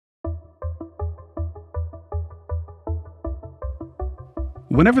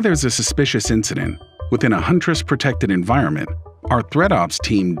Whenever there's a suspicious incident within a Huntress-protected environment, our Threat Ops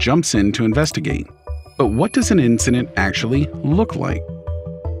team jumps in to investigate. But what does an incident actually look like?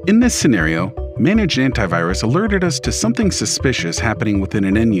 In this scenario, Managed Antivirus alerted us to something suspicious happening within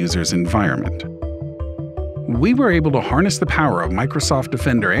an end user's environment. We were able to harness the power of Microsoft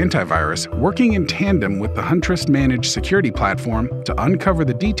Defender Antivirus working in tandem with the Huntress Managed Security Platform to uncover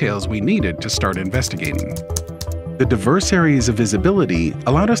the details we needed to start investigating. The diverse areas of visibility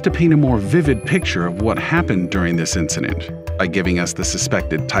allowed us to paint a more vivid picture of what happened during this incident by giving us the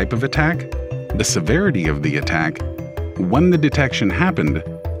suspected type of attack, the severity of the attack, when the detection happened,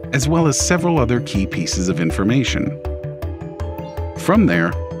 as well as several other key pieces of information. From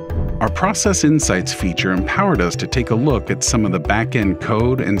there, our Process Insights feature empowered us to take a look at some of the back-end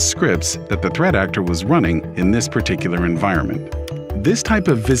code and scripts that the threat actor was running in this particular environment. This type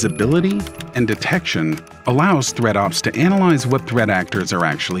of visibility and detection allows Threat Ops to analyze what threat actors are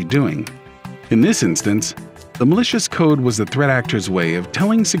actually doing. In this instance, the malicious code was the threat actor's way of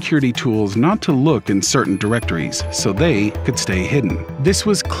telling security tools not to look in certain directories so they could stay hidden. This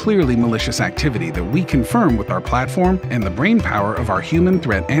was clearly malicious activity that we confirm with our platform and the brainpower of our human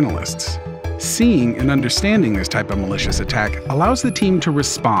threat analysts. Seeing and understanding this type of malicious attack allows the team to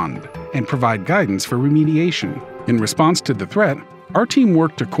respond and provide guidance for remediation. In response to the threat, our team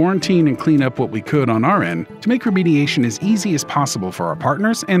worked to quarantine and clean up what we could on our end to make remediation as easy as possible for our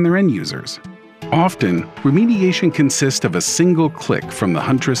partners and their end users. Often, remediation consists of a single click from the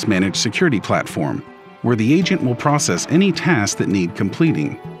Huntress Managed Security Platform, where the agent will process any tasks that need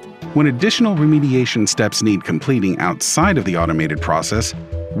completing. When additional remediation steps need completing outside of the automated process,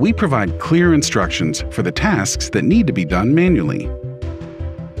 we provide clear instructions for the tasks that need to be done manually.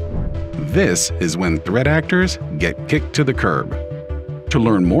 This is when threat actors get kicked to the curb. To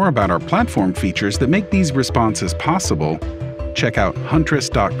learn more about our platform features that make these responses possible, check out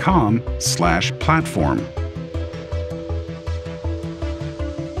huntress.com/platform.